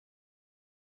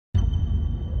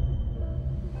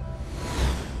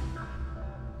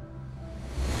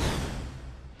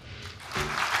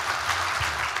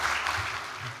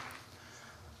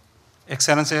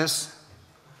Excellencies,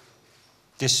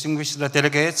 distinguished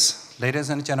delegates, ladies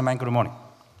and gentlemen, good morning.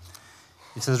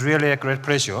 It is really a great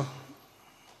pleasure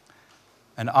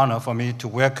and honor for me to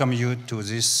welcome you to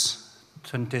this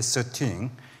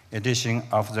 2013 edition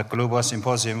of the Global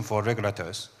Symposium for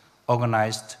Regulators,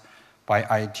 organized by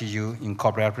ITU in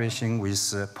cooperation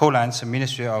with Poland's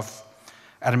Ministry of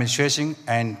Administration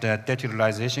and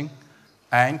Digitalization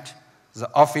and the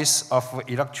Office of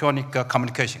Electronic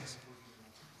Communications.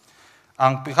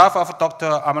 On behalf of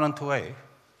Dr. Amanon Touré,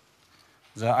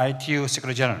 the ITU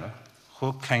Secretary General,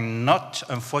 who cannot,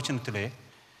 unfortunately,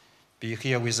 be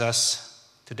here with us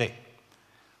today,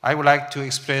 I would like to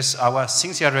express our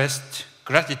sincerest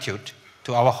gratitude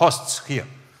to our hosts here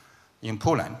in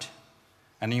Poland,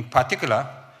 and in particular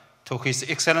to His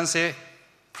Excellency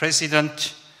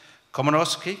President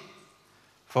Komorowski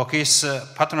for his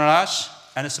patronage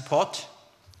and support.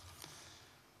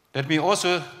 Let me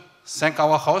also thank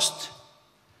our host,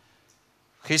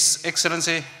 His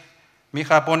Excellency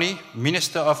Michał Boni,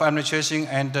 Minister of Administration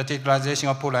and Digitalization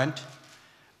of Poland,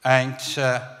 and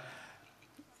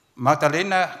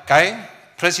Magdalena Gaj,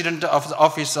 President of the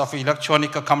Office of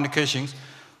Electronic Communications,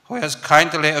 who has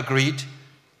kindly agreed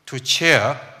to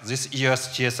chair this year's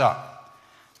GSR.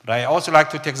 But I also like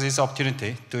to take this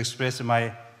opportunity to express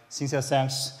my sincere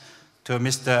thanks to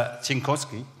Mr.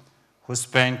 Cinkowski, who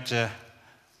spent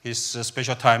his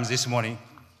special time this morning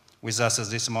with us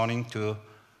this morning to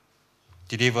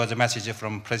deliver the message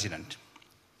from President.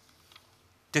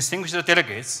 Distinguished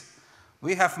delegates,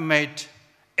 we have made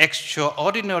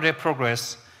extraordinary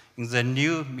progress in the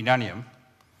new millennium.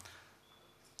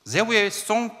 There will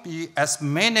soon be as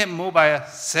many mobile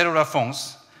cellular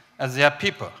phones as there are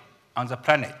people on the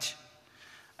planet.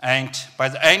 And by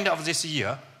the end of this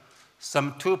year,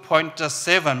 some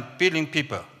 2.7 billion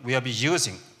people will be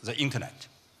using the internet.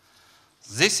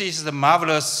 This is the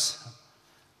marvelous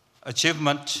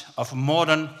achievement of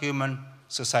modern human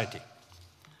society.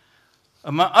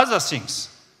 Among other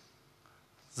things,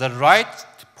 the right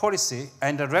policy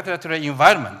and the regulatory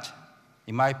environment,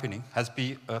 in my opinion, has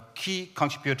been a key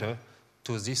contributor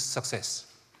to this success.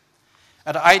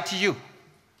 At ITU,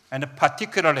 and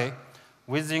particularly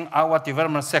within our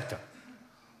development sector,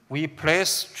 we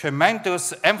place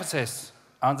tremendous emphasis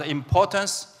on the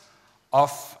importance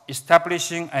of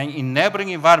establishing an enabling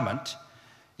environment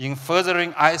in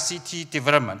furthering ICT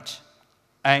development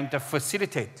and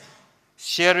facilitate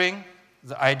sharing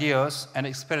the ideas and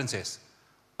experiences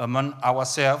among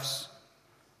ourselves,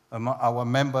 among our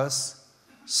members,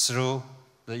 through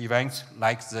the events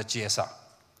like the GSR.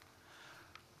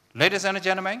 Ladies and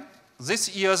gentlemen,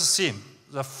 this year's theme,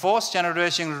 the fourth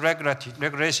generation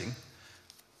regulation,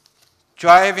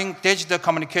 driving digital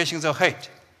communications ahead,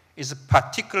 is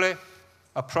particularly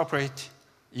appropriate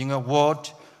in a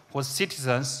world whose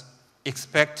citizens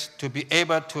expect to be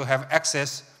able to have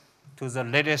access to the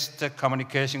latest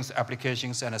communications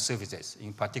applications and services,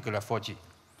 in particular 4G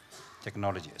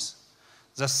technologies.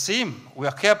 The theme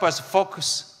will help us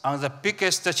focus on the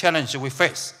biggest challenge we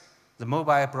face, the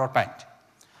mobile broadband.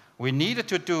 We need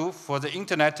to do for the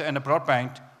internet and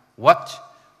broadband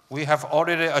what we have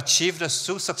already achieved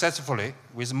so successfully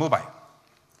with mobile.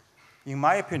 In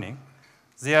my opinion,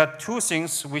 there are two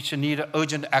things which need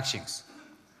urgent actions.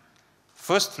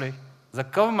 Firstly, the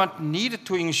government needs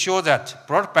to ensure that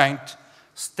broadband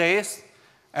stays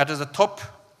at the top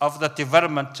of the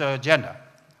development agenda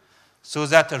so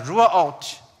that the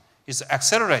rollout is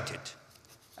accelerated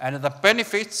and the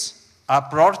benefits are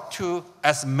brought to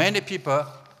as many people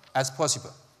as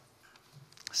possible.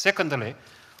 Secondly,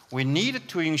 we need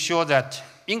to ensure that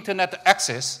internet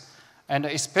access, and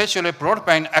especially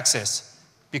broadband access,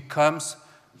 becomes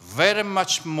very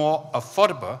much more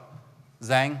affordable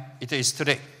than it is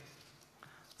today.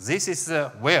 This is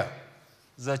where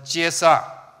the GSR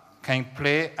can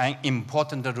play an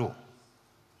important role.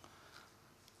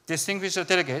 Distinguished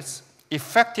delegates,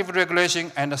 effective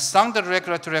regulation and a sound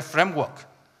regulatory framework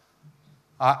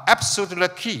are absolutely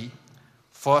key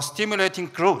for stimulating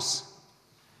growth,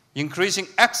 increasing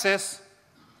access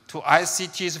to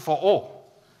ICTs for all,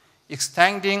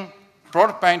 extending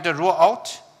broadband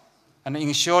rollout, and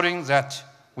ensuring that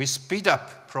we speed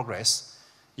up progress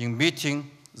in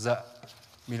meeting the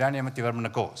Millennium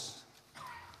Development Goals.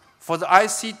 For the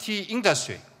ICT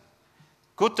industry,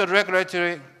 good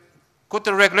regulation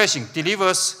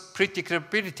delivers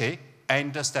predictability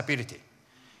and stability.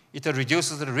 It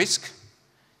reduces the risk,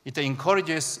 it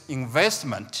encourages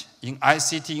investment in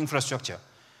ICT infrastructure,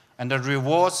 and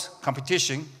rewards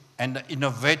competition and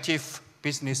innovative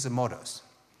business models.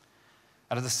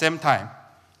 At the same time,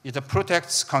 it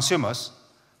protects consumers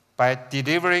by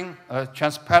delivering a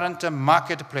transparent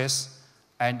marketplace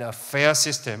and a fair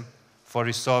system for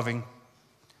resolving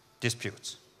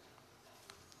disputes.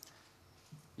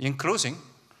 In closing,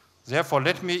 therefore,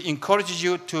 let me encourage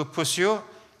you to pursue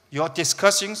your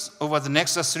discussions over the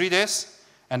next 3 days,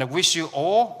 and I wish you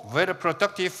all very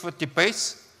productive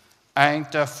debates and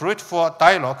fruitful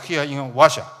dialogue here in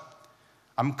Warsaw.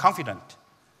 I'm confident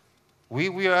we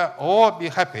will all be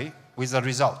happy with the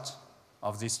result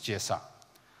of this GSR.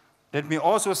 Let me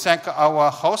also thank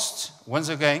our hosts once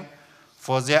again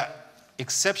for their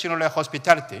exceptional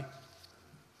hospitality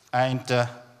and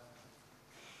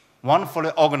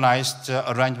wonderfully organized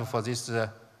arrangement for this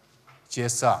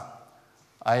GSR.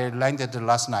 I landed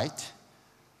last night.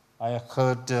 I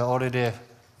heard already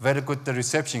very good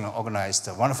reception organized,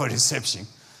 a wonderful reception.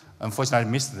 Unfortunately, I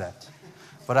missed that.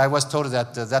 But I was told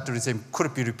that that reception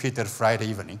could be repeated Friday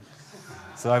evening.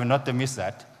 So I will not miss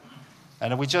that.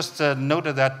 And we just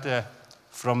noted that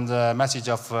from the message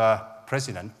of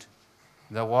President,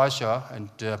 the Warsaw and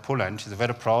Poland is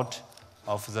very proud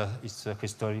of its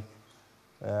historic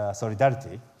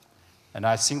solidarity. And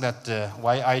I think that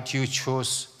why ITU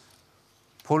chose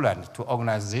Poland to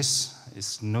organize this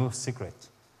is no secret.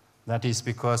 That is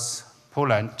because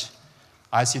Poland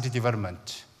ICT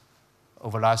development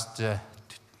over the last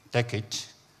decade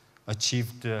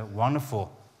achieved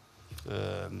wonderful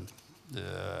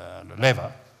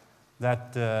level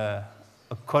that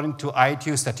according to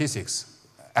ITU statistics,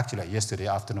 actually yesterday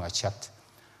afternoon I checked,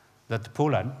 that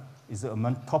Poland is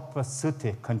among top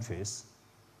 30 countries,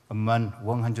 among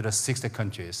 160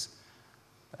 countries,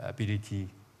 BDT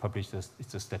published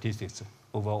its statistics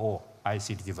overall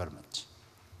ICT development.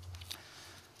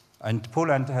 And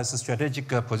Poland has a strategic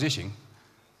position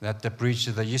that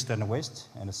bridges the east and west,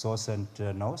 and the south and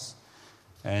north.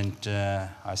 And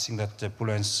I think that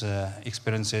Poland's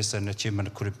experiences and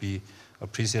achievement could be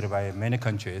appreciated by many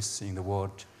countries in the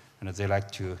world, and they like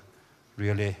to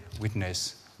really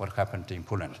witness what happened in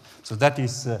Poland. So that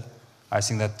is, I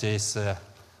think that is a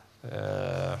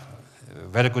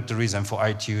very good reason for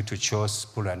ITU to choose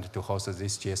Poland to host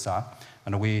this GSR.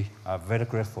 And we are very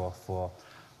grateful for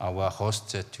our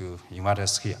host to invite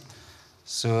us here.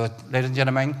 So, ladies and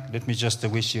gentlemen, let me just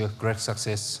wish you great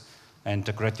success and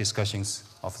great discussions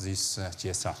of this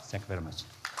GSR. Thank you very much.